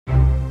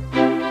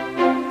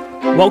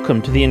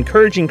Welcome to the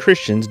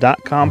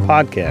EncouragingChristians.com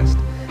podcast.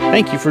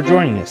 Thank you for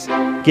joining us.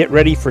 Get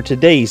ready for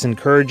today's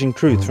encouraging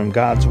truth from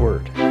God's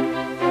Word.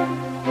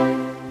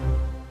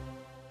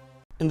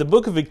 In the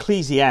book of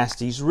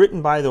Ecclesiastes,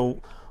 written by the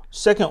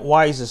second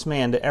wisest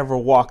man to ever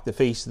walk the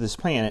face of this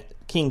planet,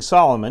 King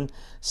Solomon,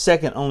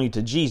 second only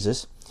to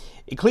Jesus,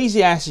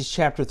 Ecclesiastes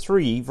chapter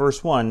 3,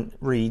 verse 1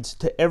 reads,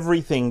 "To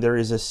everything there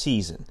is a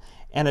season,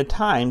 and a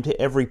time to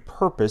every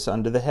purpose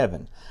under the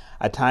heaven.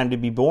 A time to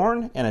be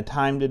born and a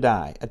time to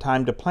die, a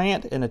time to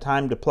plant and a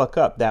time to pluck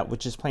up that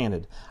which is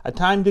planted, a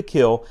time to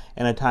kill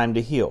and a time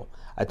to heal,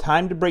 a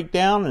time to break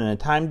down and a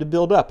time to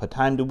build up, a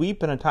time to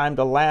weep and a time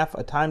to laugh,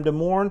 a time to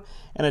mourn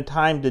and a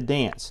time to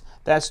dance."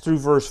 That's through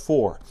verse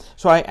 4.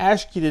 So I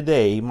ask you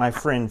today, my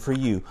friend, for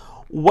you,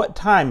 what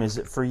time is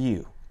it for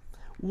you?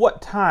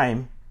 What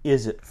time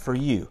is it for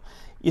you?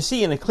 You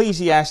see, in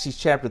Ecclesiastes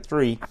chapter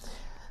 3,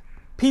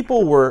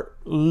 people were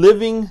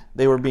living,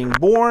 they were being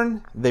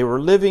born, they were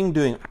living,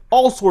 doing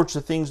all sorts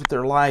of things with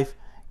their life,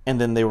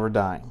 and then they were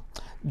dying.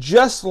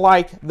 Just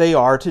like they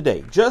are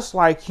today. Just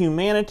like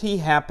humanity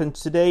happens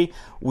today.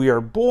 We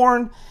are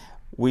born,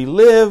 we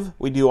live,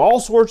 we do all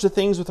sorts of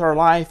things with our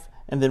life,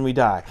 and then we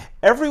die.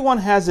 Everyone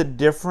has a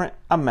different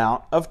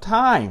amount of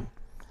time.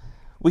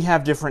 We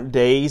have different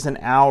days and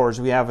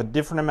hours. We have a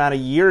different amount of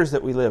years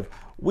that we live.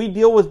 We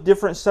deal with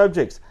different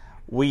subjects.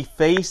 We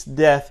face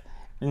death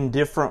in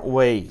different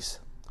ways.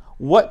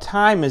 What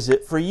time is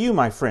it for you,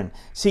 my friend?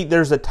 See,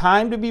 there's a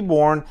time to be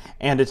born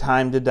and a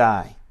time to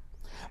die.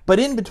 But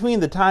in between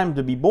the time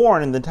to be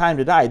born and the time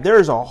to die,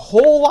 there's a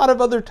whole lot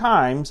of other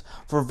times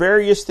for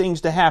various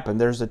things to happen.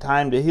 There's a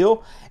time to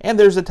heal and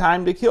there's a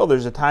time to kill.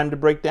 There's a time to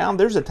break down.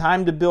 There's a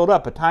time to build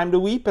up, a time to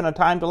weep and a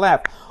time to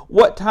laugh.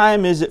 What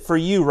time is it for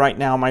you right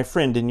now, my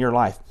friend, in your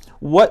life?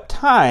 What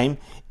time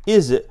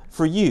is it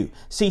for you?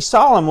 See,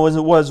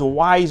 Solomon was a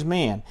wise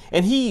man,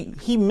 and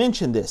he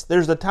mentioned this.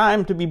 There's a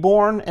time to be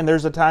born and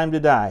there's a time to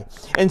die.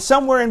 And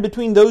somewhere in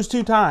between those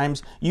two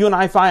times, you and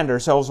I find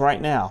ourselves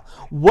right now.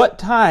 What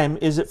time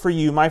is it for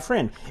you, my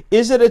friend?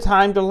 Is it a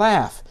time to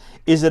laugh?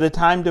 Is it a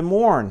time to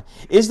mourn?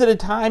 Is it a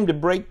time to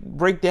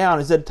break down?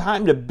 Is it a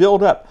time to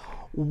build up?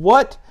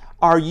 What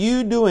are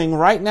you doing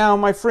right now,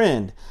 my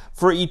friend,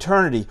 for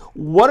eternity?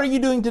 What are you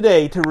doing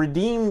today to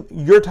redeem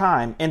your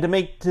time and to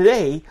make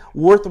today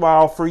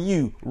worthwhile for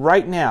you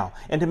right now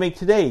and to make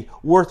today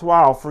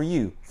worthwhile for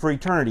you for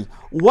eternity?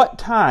 What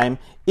time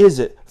is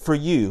it for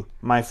you,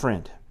 my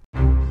friend?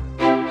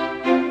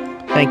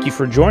 Thank you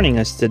for joining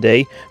us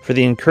today for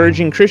the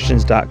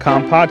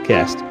EncouragingChristians.com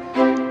podcast.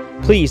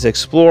 Please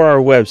explore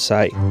our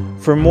website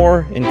for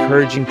more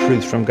encouraging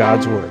truths from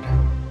God's Word.